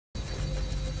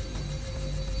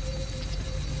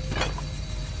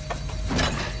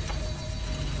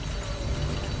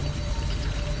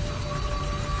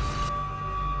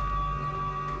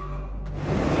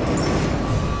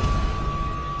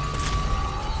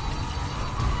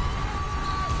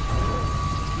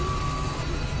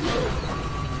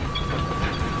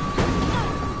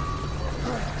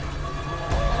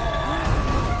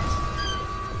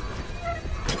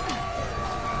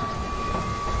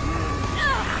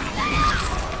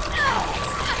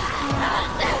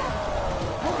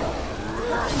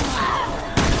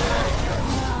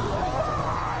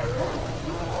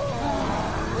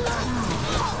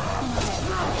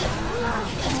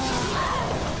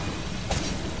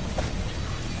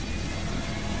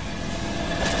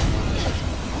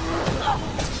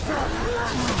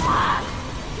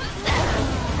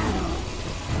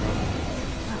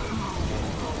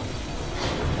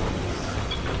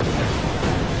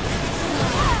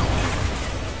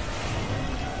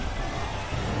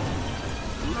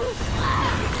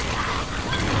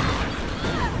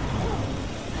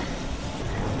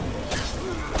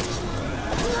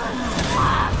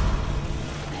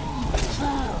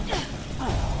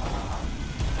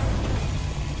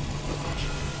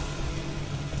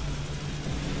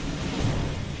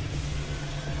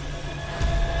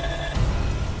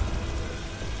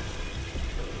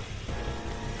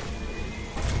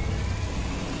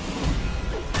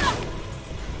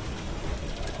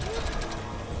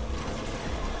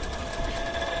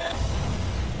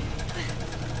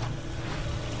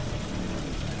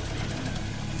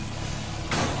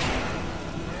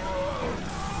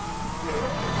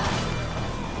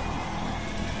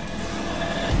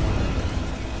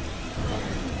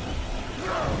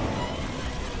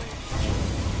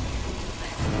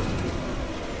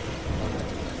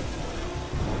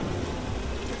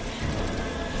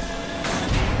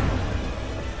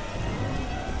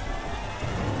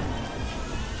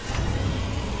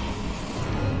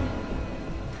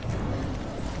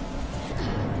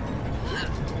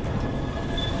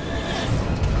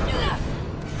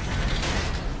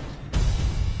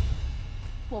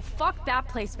Well, fuck that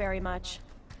place very much.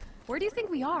 Where do you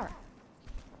think we are?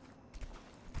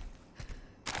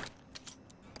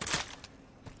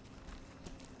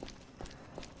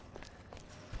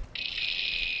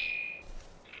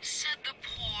 Said the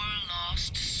poor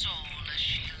lost soul as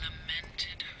she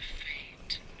lamented her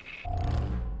fate.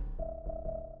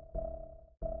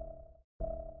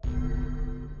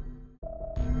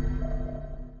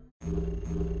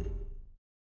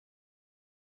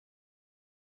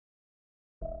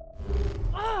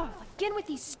 Again with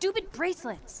these stupid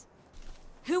bracelets.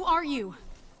 Who are you?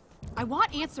 I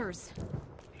want answers.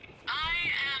 I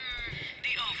am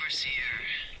the Overseer.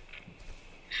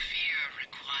 Fear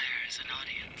requires an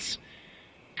audience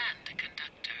and a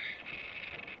conductor.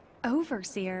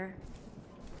 Overseer.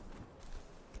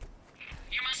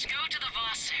 You must go to the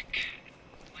Vosik,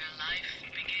 where life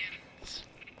begins.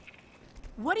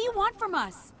 What do you want from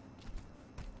us?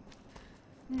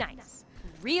 Nice.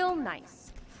 Real nice.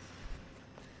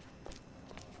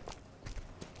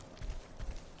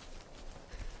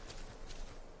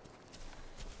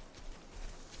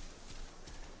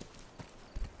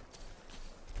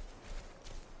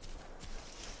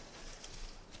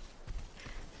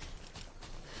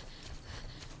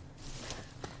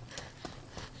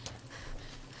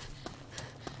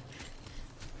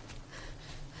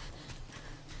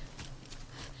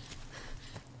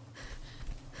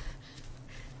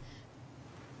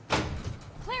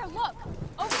 Look!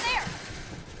 Over there!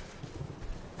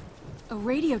 A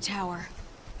radio tower.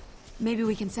 Maybe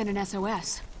we can send an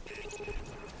SOS.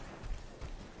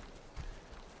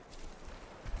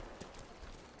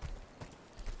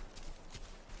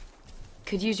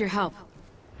 Could use your help.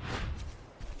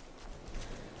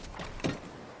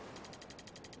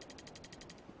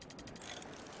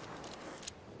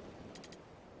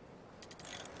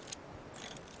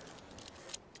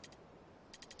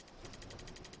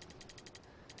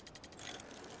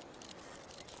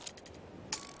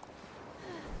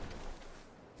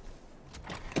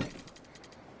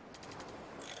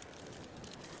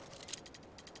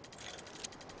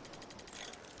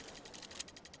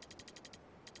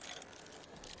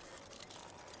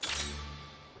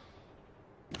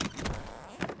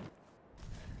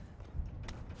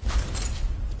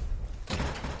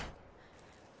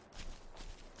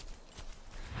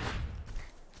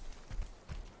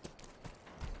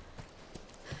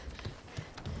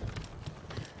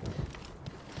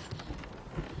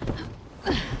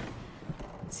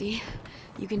 See?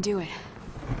 You can do it.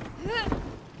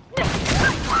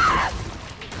 I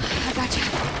gotcha.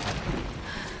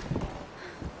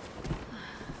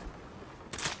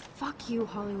 Fuck you,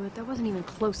 Hollywood. That wasn't even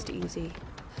close to easy.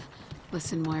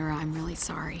 Listen, Moira, I'm really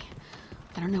sorry.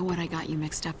 I don't know what I got you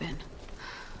mixed up in.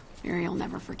 Muriel'll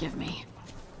never forgive me.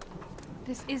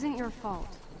 This isn't your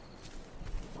fault.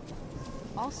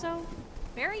 Also,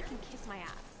 Barry can kiss my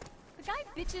ass. The guy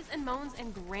bitches and moans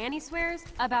and granny swears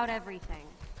about everything.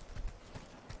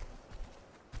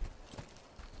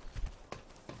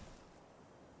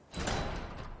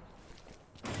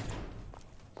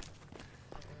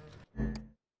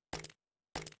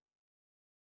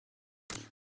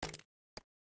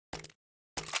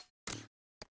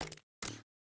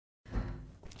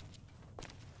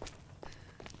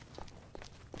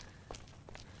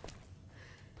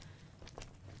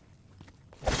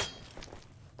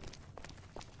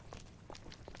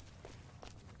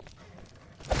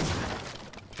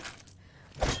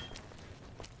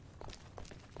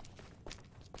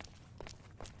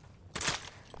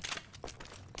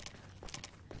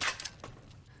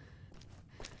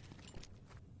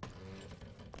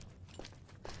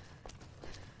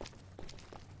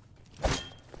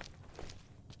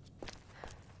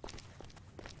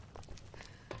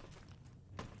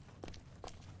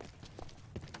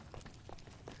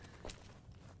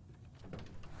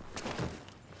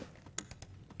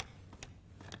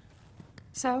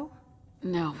 So?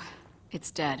 No,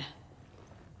 it's dead.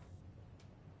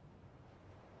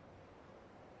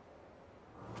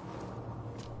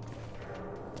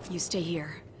 You stay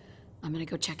here. I'm gonna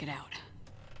go check it out.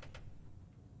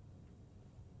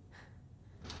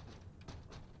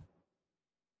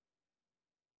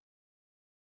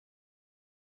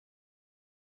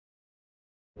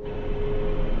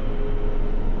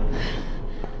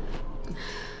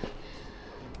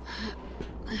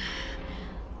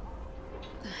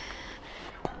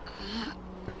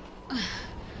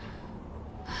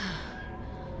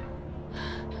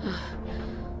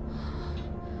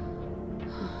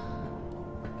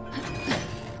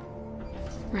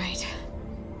 Right.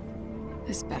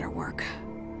 This better work.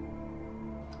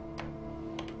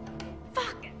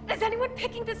 Fuck! Is anyone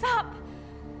picking this up?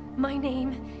 My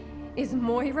name is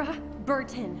Moira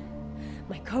Burton.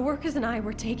 My coworkers and I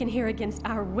were taken here against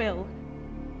our will.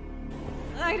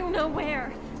 I don't know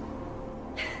where.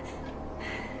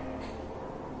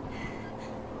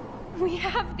 We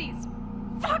have these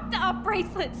fucked up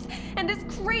bracelets, and this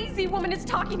crazy woman is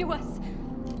talking to us.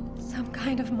 Some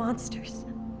kind of monsters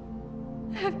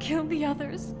have killed the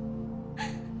others.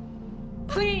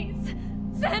 Please,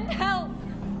 send help!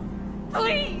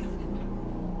 Please!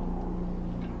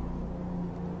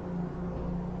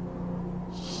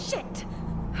 Shit!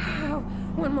 Oh,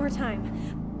 one more time.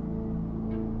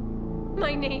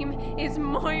 My name is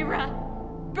Moira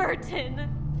Burton.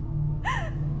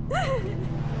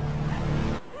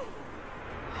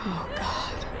 Oh,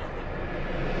 God.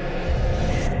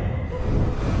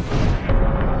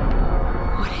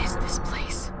 What is this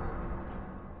place?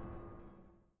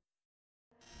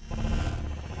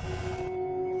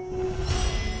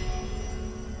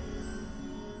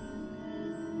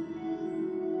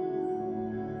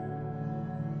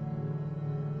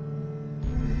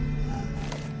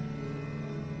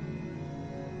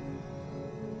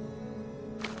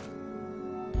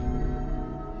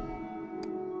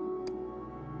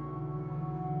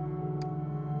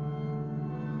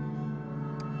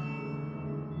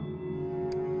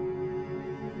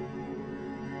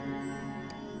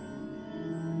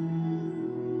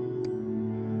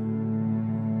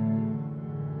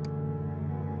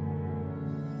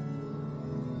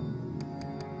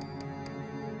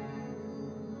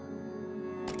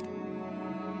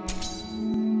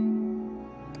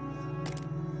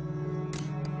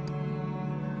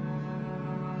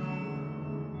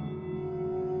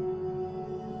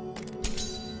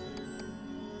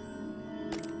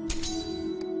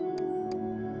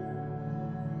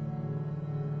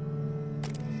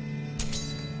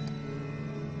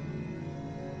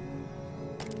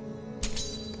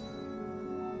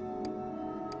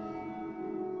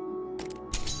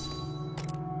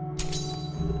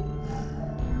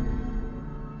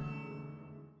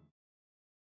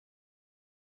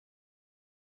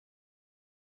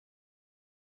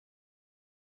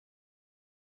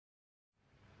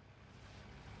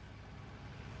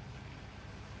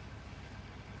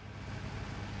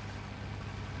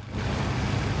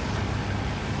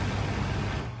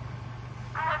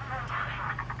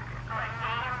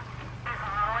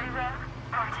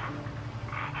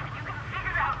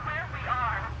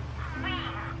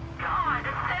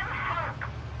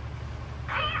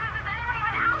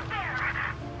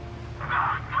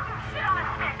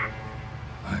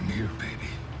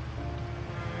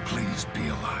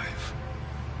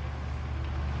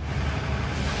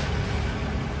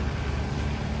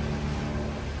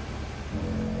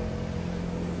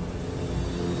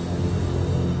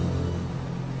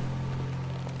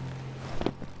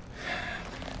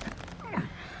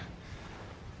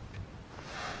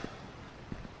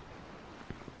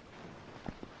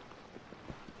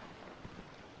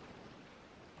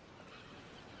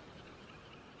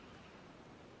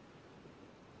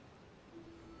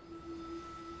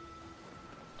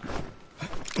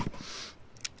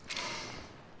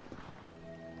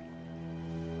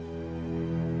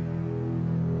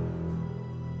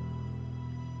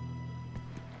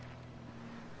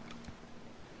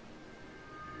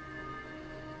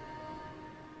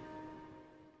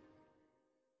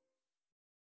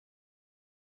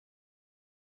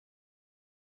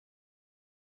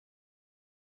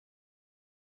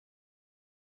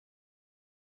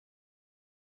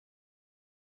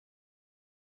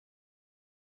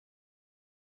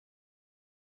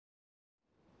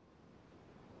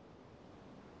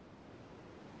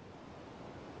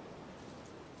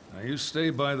 Now, you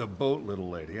stay by the boat, little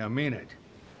lady. I mean it.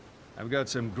 I've got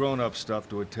some grown-up stuff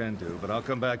to attend to, but I'll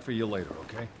come back for you later,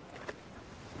 okay?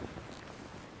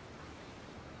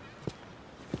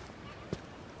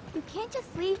 You can't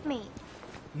just leave me.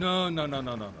 No.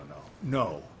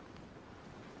 No.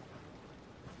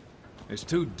 It's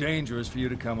too dangerous for you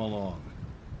to come along.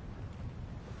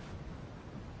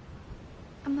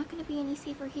 I'm not gonna be any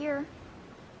safer here.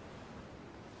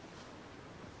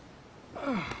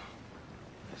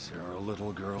 Is there a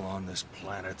little girl on this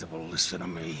planet that will listen to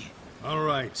me? All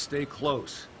right, stay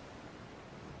close.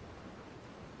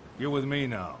 You're with me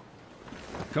now.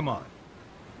 Come on.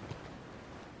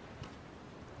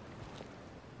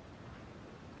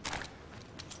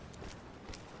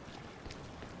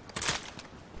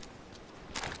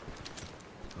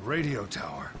 The radio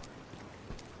tower.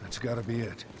 That's gotta be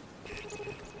it.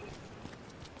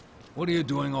 What are you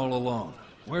doing all alone?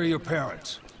 Where are your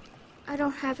parents? I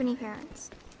don't have any parents.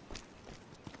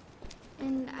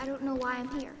 And I don't know why I'm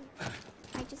here.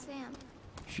 I just am.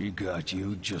 She got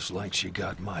you just like she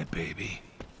got my baby.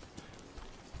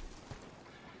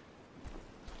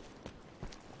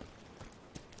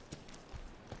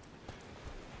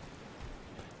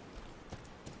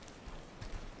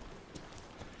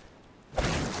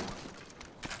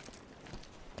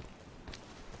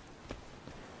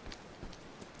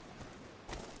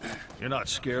 You're not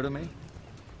scared of me?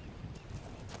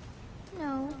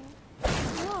 No.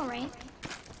 You're alright.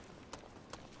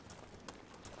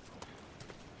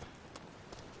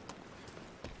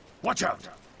 Watch out!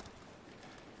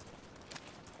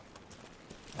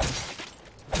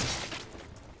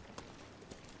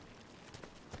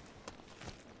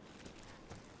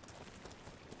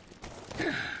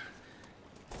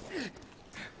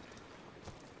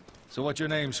 So what's your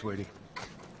name, sweetie?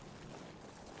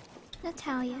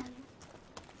 Natalia.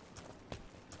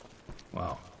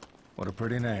 Wow, what a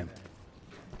pretty name.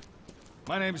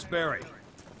 My name's Barry.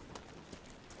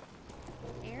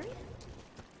 Barry?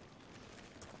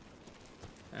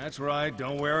 That's right,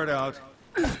 don't wear it out.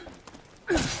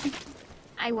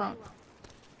 I won't.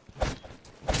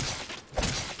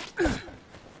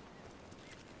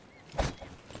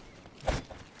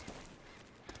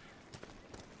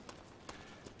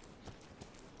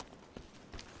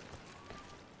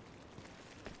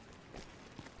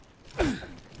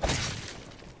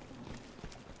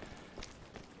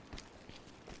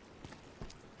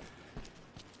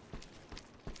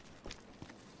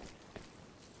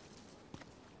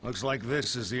 Looks like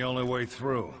this is the only way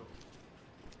through.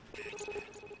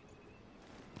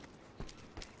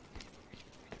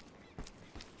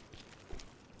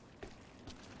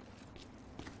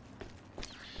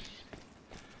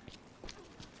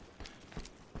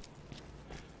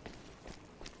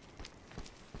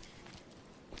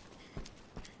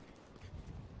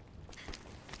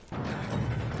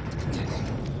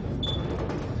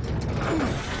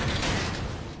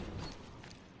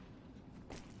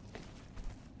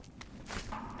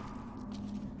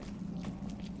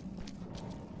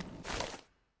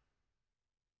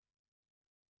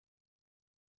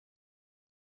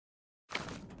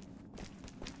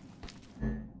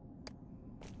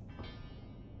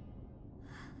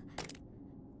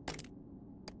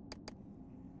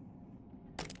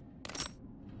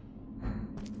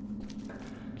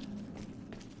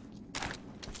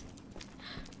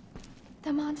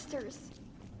 The monsters.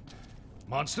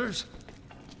 Monsters?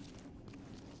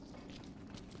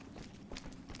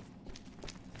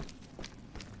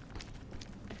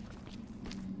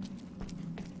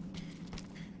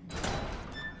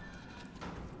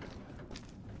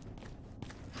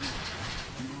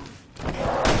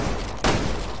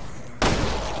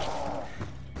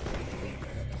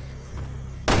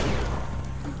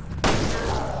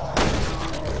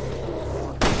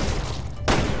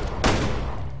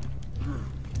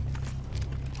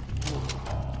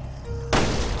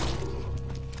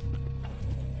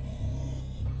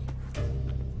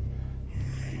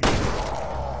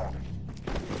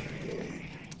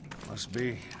 Must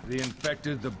be the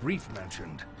infected the brief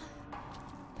mentioned.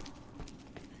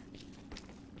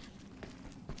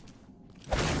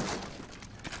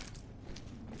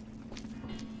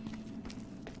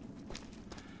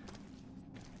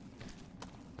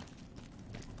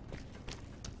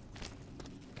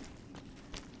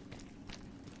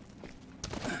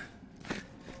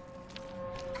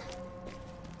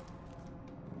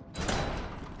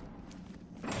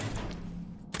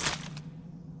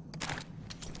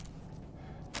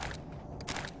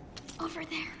 Over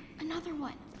there, another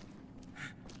one.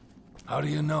 How do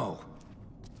you know?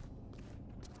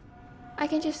 I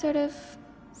can just sort of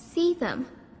see them.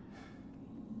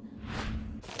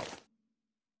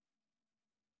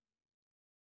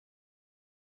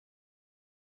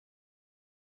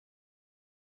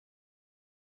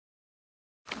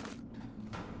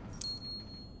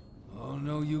 Oh,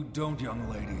 no, you don't, young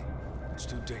lady. It's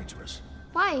too dangerous.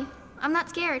 Why? I'm not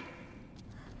scared.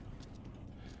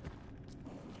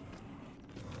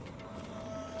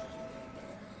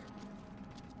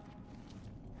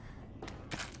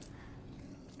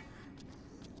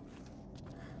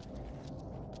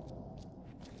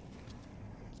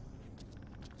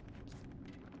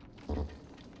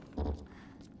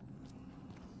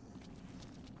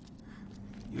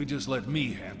 You just let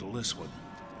me handle this one.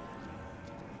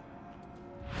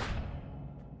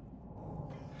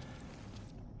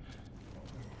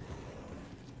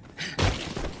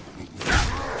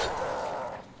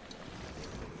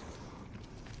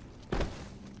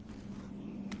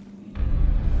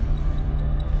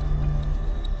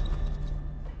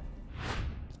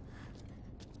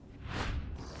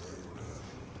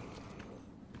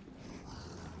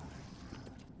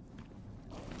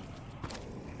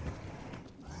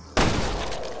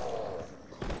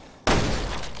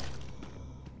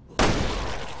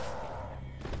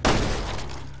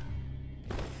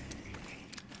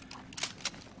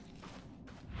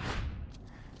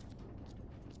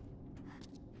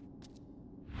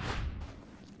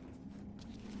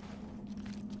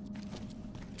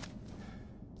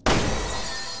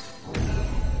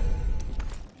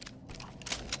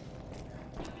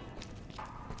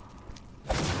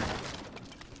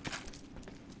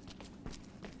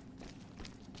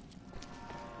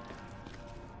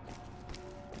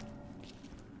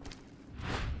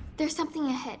 There's something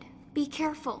ahead. Be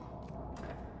careful.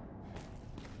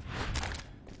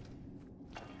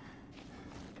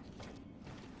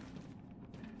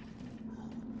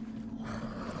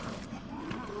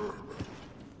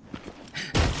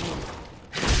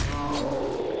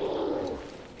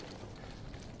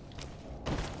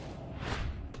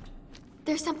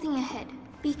 There's something ahead.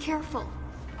 Be careful.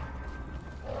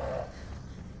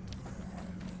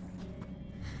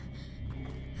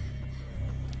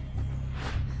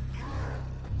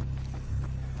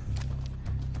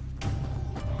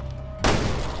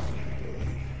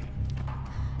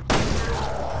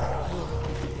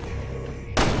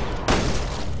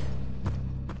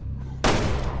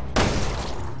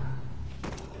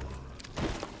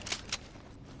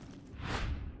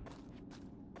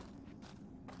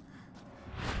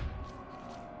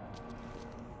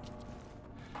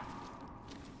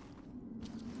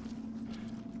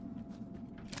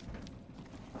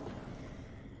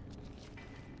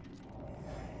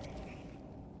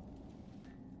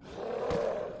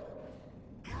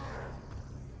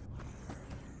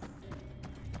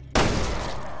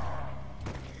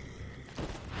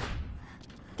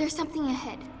 There's something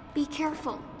ahead. Be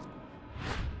careful.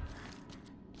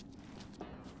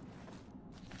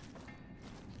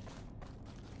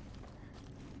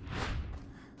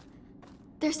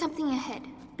 There's something ahead.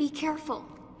 Be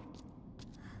careful.